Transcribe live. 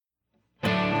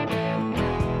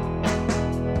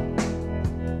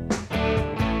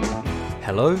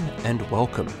Hello and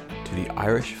welcome to the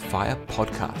Irish Fire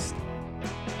Podcast.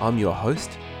 I'm your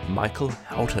host, Michael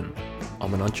Houghton.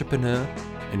 I'm an entrepreneur,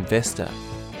 investor,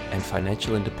 and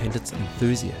financial independence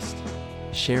enthusiast,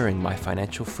 sharing my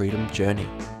financial freedom journey.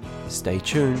 Stay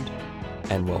tuned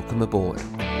and welcome aboard.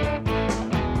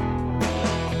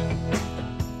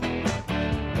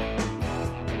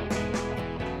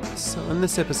 So in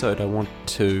this episode, I want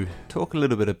to talk a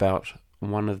little bit about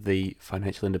one of the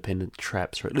financial independent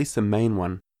traps, or at least the main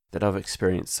one that I've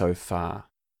experienced so far.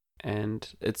 And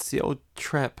it's the old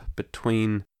trap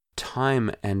between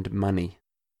time and money.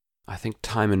 I think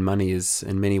time and money is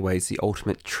in many ways the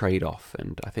ultimate trade-off,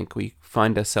 and I think we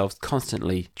find ourselves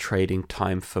constantly trading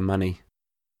time for money.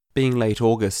 Being late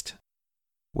August,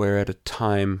 we're at a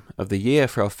time of the year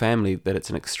for our family that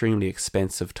it's an extremely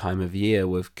expensive time of year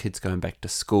with kids going back to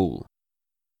school.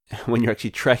 When you're actually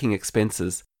tracking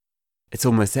expenses, it's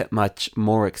almost that much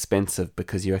more expensive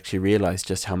because you actually realize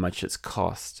just how much it's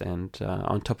cost. And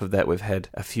on top of that, we've had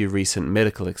a few recent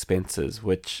medical expenses,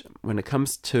 which when it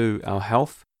comes to our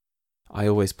health, I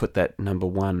always put that number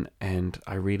one, and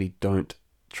I really don't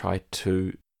try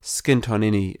to skint on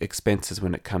any expenses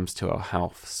when it comes to our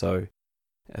health. So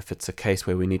if it's a case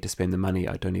where we need to spend the money,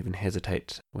 I don't even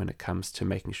hesitate when it comes to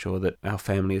making sure that our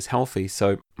family is healthy.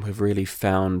 So we've really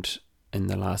found in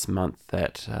the last month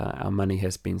that our money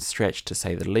has been stretched, to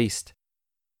say the least.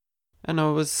 And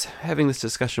I was having this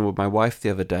discussion with my wife the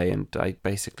other day, and I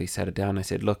basically sat her down. I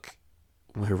said, look,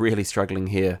 we're really struggling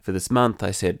here for this month.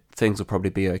 I said, things will probably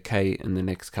be okay in the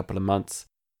next couple of months,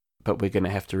 but we're going to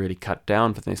have to really cut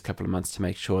down for the next couple of months to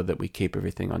make sure that we keep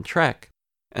everything on track.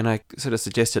 And I sort of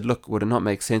suggested, look, would it not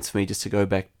make sense for me just to go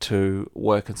back to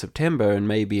work in September, and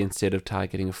maybe instead of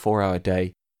targeting a 4-hour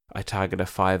day, I target a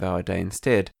 5-hour day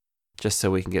instead, just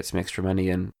so we can get some extra money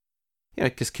and,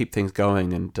 just keep things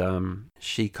going. And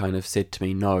she kind of said to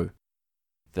me, no,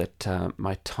 that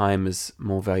my time is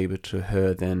more valuable to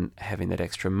her than having that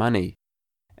extra money.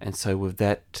 And so with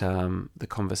that, the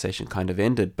conversation kind of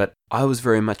ended. But I was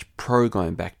very much pro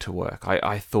going back to work.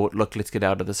 I thought, look, let's get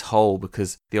out of this hole,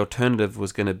 because the alternative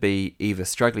was going to be either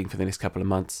struggling for the next couple of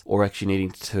months or actually needing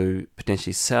to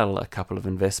potentially sell a couple of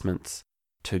investments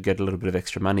to get a little bit of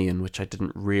extra money in, which I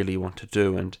didn't really want to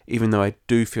do. And even though I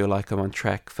do feel like I'm on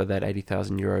track for that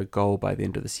 €80,000 goal by the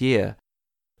end of this year,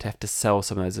 to have to sell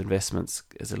some of those investments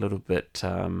is a little bit, I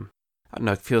don't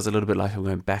know, it feels a little bit like I'm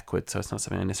going backwards, so it's not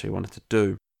something I necessarily wanted to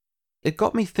do. It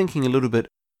got me thinking a little bit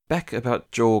back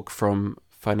about Georg from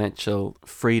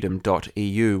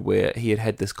financialfreedom.eu, where he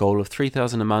had this goal of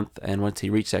 €3,000 a month, and once he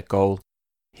reached that goal,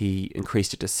 he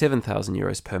increased it to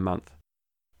 €7,000 per month.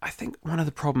 I think one of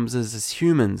the problems is, as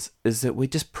humans, is that we're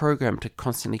just programmed to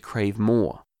constantly crave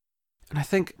more. And I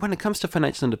think when it comes to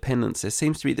financial independence, there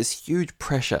seems to be this huge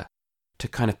pressure to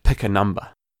kind of pick a number.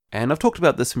 And I've talked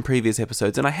about this in previous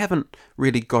episodes, and I haven't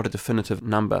really got a definitive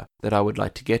number that I would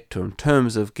like to get to in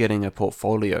terms of getting a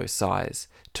portfolio size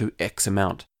to X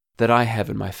amount that I have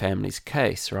in my family's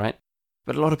case, right?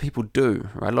 But a lot of people do,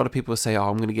 right? A lot of people say,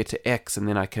 I'm going to get to X and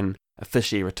then I can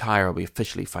officially retire, I'll be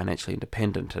officially financially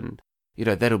independent, and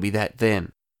that'll be that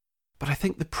then. But I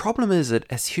think the problem is that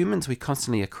as humans, we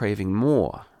constantly are craving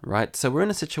more, right? So we're in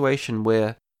a situation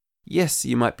where, yes,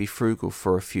 you might be frugal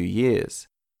for a few years,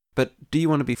 but do you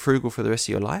want to be frugal for the rest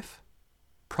of your life?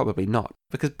 Probably not,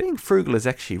 because being frugal is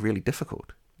actually really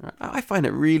difficult. Right? I find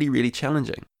it really, really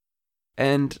challenging.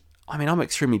 And I'm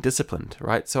extremely disciplined,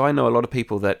 right? So I know a lot of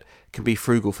people that can be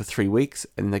frugal for 3 weeks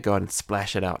and then they go out and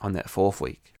splash it out on that 4th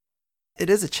week.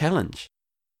 It is a challenge.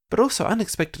 But also,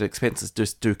 unexpected expenses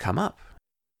just do come up.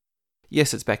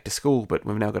 Yes, it's back to school, but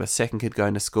we've now got a second kid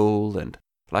going to school, and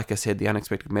like I said, the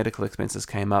unexpected medical expenses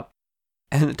came up.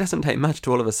 And it doesn't take much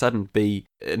to all of a sudden be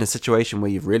in a situation where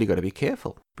you've really got to be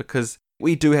careful, because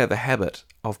we do have a habit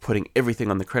of putting everything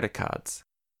on the credit cards.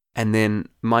 And then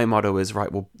my motto is,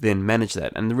 right, we'll then manage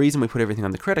that. And the reason we put everything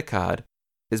on the credit card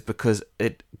is because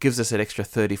it gives us an extra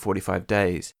 30, 45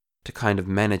 days to kind of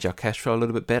manage our cash flow a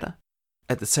little bit better.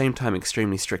 At the same time,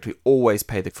 extremely strict. We always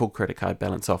pay the full credit card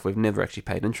balance off. We've never actually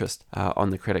paid interest on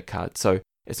the credit card. So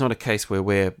it's not a case where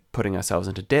we're putting ourselves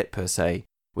into debt per se.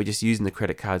 We're just using the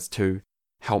credit cards to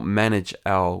help manage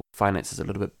our finances a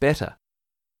little bit better.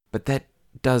 But that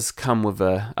does come with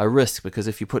a risk, because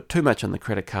if you put too much on the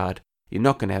credit card, you're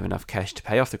not going to have enough cash to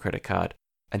pay off the credit card,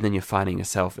 and then you're finding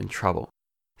yourself in trouble.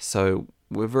 So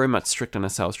we're very much strict on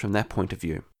ourselves from that point of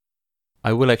view.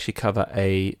 I will actually cover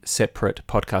a separate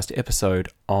podcast episode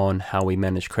on how we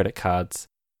manage credit cards,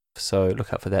 so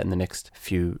look out for that in the next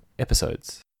few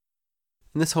episodes.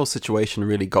 And this whole situation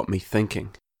really got me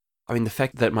thinking. The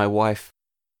fact that my wife,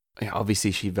 obviously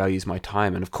she values my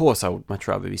time, and of course I would much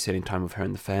rather be spending time with her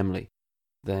and the family.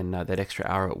 than that extra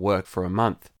hour at work for a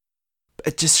month.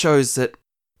 It just shows that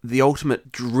the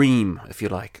ultimate dream, if you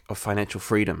like, of financial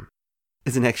freedom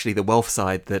isn't actually the wealth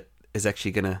side that is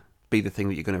actually going to be the thing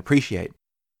that you're going to appreciate.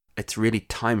 It's really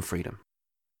time freedom.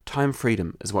 Time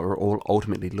freedom is what we're all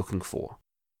ultimately looking for.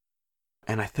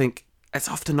 And I think it's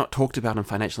often not talked about in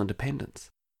financial independence.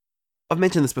 I've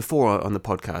mentioned this before on the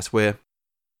podcast where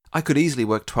I could easily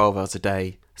work 12 hours a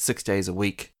day, 6 days a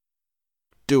week,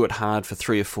 do it hard for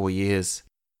 3 or 4 years,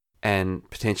 and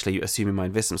potentially, assuming my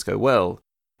investments go well,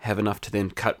 have enough to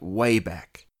then cut way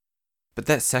back. But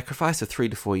that sacrifice of 3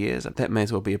 to 4 years, that may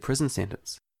as well be a prison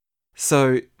sentence.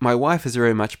 So my wife is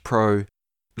very much pro,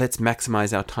 let's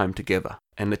maximize our time together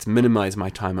and let's minimize my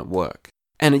time at work.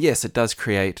 And yes, it does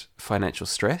create financial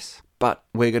stress, but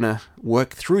we're going to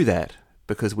work through that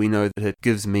because we know that it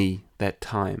gives me that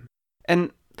time.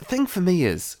 And the thing for me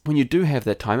is, when you do have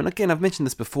that time, and again, I've mentioned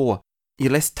this before,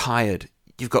 you're less tired.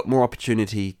 You've got more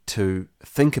opportunity to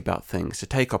think about things, to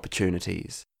take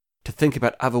opportunities, to think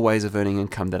about other ways of earning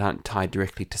income that aren't tied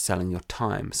directly to selling your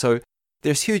time. So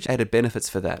there's huge added benefits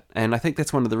for that. And I think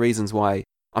that's one of the reasons why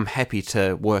I'm happy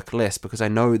to work less, because I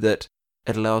know that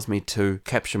it allows me to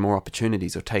capture more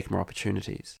opportunities or take more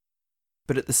opportunities.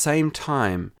 But at the same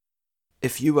time,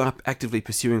 if you are actively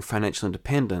pursuing financial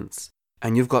independence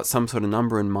and you've got some sort of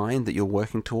number in mind that you're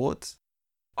working towards,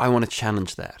 I want to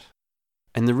challenge that.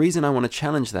 And the reason I want to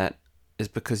challenge that is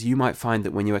because you might find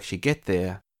that when you actually get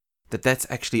there, that's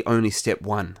actually only step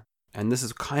one. And this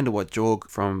is kind of what Jorg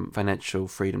from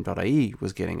financialfreedom.ie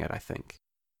was getting at, I think.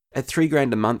 At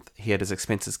 $3,000 a month, he had his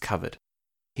expenses covered.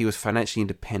 He was financially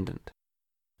independent.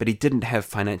 But he didn't have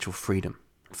financial freedom.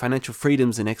 Financial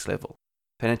freedom is the next level.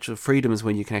 Financial freedom is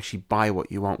when you can actually buy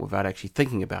what you want without actually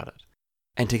thinking about it.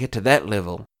 And to get to that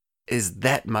level is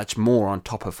that much more on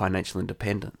top of financial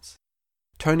independence.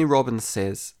 Tony Robbins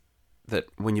says that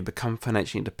when you become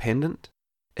financially independent,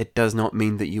 it does not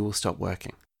mean that you will stop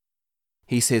working.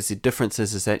 He says the difference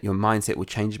is that your mindset will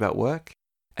change about work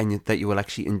and that you will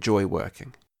actually enjoy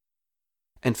working.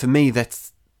 And for me,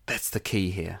 that's the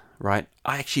key here, right?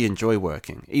 I actually enjoy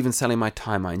working. Even selling my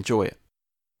time, I enjoy it.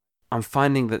 I'm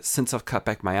finding that since I've cut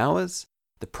back my hours,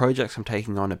 the projects I'm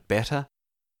taking on are better,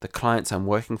 the clients I'm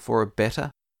working for are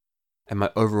better, and my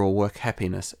overall work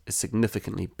happiness is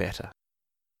significantly better.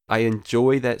 I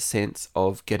enjoy that sense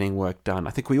of getting work done.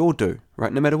 I think we all do,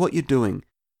 right? No matter what you're doing,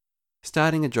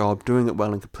 starting a job, doing it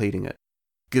well and completing it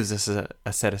gives us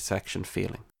a satisfaction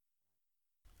feeling.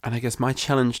 And I guess my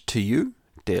challenge to you,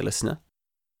 dear listener,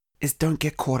 is don't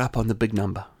get caught up on the big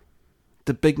number.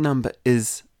 The big number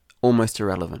is almost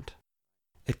irrelevant.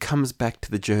 It comes back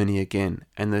to the journey again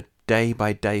and the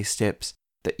day-by-day steps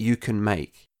that you can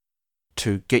make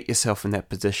to get yourself in that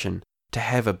position to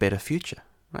have a better future,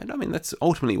 right? I mean, that's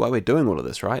ultimately why we're doing all of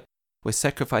this, right? We're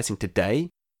sacrificing today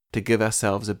to give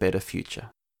ourselves a better future.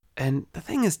 And the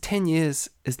thing is, 10 years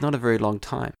is not a very long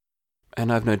time.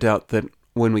 And I've no doubt that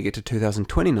when we get to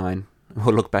 2029,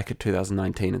 we'll look back at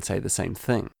 2019 and say the same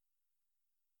thing.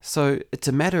 So it's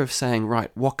a matter of saying,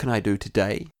 right, what can I do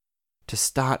today to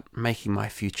start making my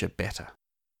future better?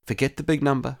 Forget the big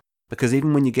number, because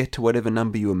even when you get to whatever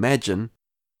number you imagine,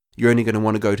 you're only going to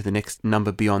want to go to the next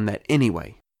number beyond that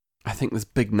anyway. I think this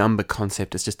big number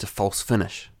concept is just a false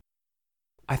finish.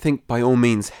 I think by all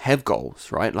means have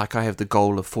goals, right? Like I have the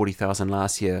goal of 40,000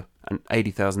 last year and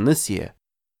 80,000 this year.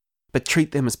 But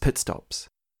treat them as pit stops.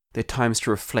 They're times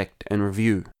to reflect and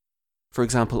review. For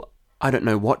example, I don't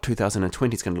know what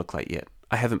 2020 is going to look like yet.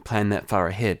 I haven't planned that far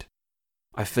ahead.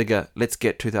 I figure, let's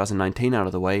get 2019 out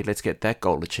of the way, let's get that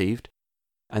goal achieved,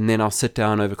 and then I'll sit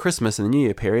down over Christmas and the New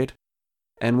Year period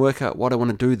and work out what I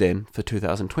want to do then for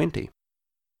 2020.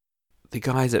 The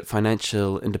guys at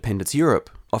Financial Independence Europe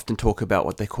often talk about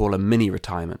what they call a mini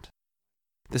retirement.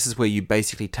 This is where you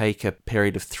basically take a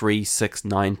period of 3, 6,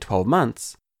 9, 12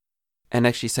 months and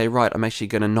actually say, right, I'm actually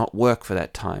going to not work for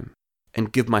that time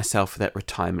and give myself that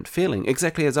retirement feeling,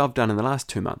 exactly as I've done in the last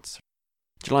 2 months.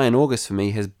 July and August for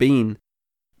me has been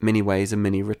many ways a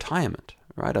mini retirement,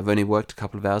 right? I've only worked a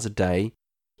couple of hours a day.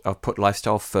 I've put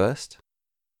lifestyle first.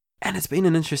 And it's been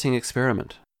an interesting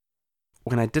experiment.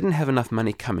 When I didn't have enough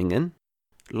money coming in,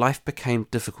 life became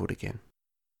difficult again.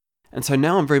 And so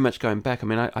now I'm very much going back. I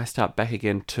mean, I start back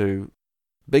again to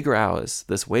bigger hours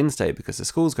this Wednesday because the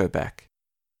schools go back.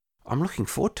 I'm looking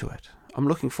forward to it. I'm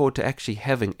looking forward to actually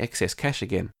having excess cash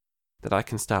again that I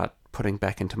can start putting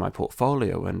back into my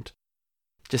portfolio and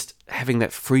just having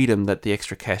that freedom that the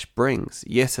extra cash brings.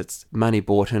 Yes, it's money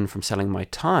bought in from selling my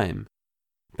time,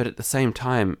 but at the same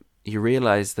time, you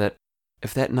realize that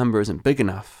if that number isn't big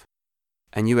enough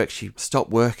and you actually stop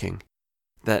working,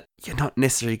 that you're not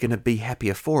necessarily going to be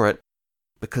happier for it,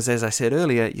 Because as I said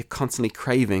earlier, you're constantly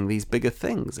craving these bigger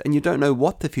things and you don't know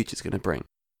what the future's going to bring.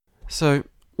 So,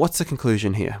 what's the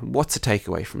conclusion here? What's the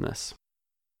takeaway from this?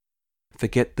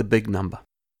 Forget the big number.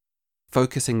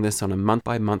 Focusing this on a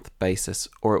month-by-month basis,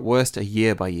 or at worst a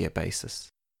year-by-year basis.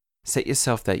 Set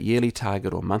yourself that yearly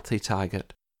target or monthly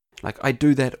target. Like I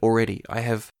do that already. I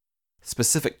have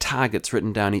specific targets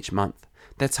written down each month.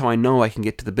 That's how I know I can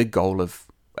get to the big goal of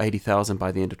 80,000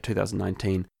 by the end of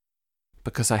 2019.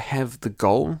 Because I have the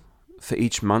goal for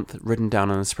each month written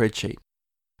down on a spreadsheet.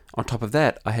 On top of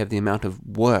that, I have the amount of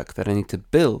work that I need to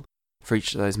bill for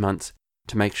each of those months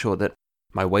to make sure that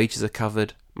my wages are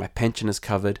covered, my pension is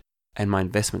covered, and my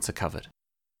investments are covered.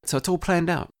 So it's all planned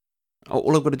out.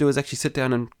 All I've got to do is actually sit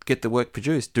down and get the work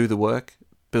produced, do the work,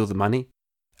 bill the money,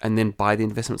 and then buy the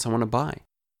investments I want to buy.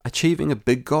 Achieving a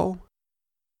big goal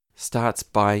starts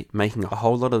by making a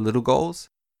whole lot of little goals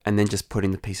and then just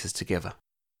putting the pieces together.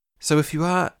 So if you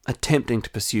are attempting to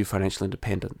pursue financial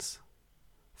independence,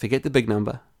 forget the big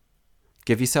number,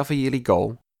 give yourself a yearly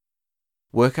goal,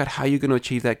 work out how you're going to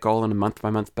achieve that goal on a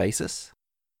month-by-month basis,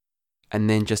 and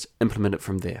then just implement it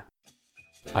from there.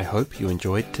 I hope you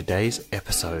enjoyed today's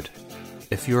episode.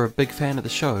 If you're a big fan of the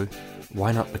show,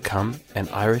 why not become an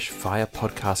Irish Fire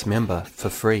Podcast member for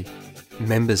free?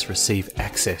 Members receive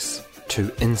access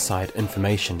to inside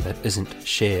information that isn't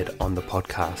shared on the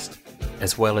podcast,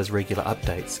 as well as regular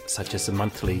updates such as the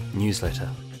monthly newsletter.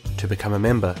 To become a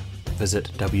member,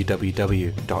 visit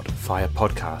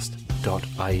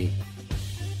www.firepodcast.ie.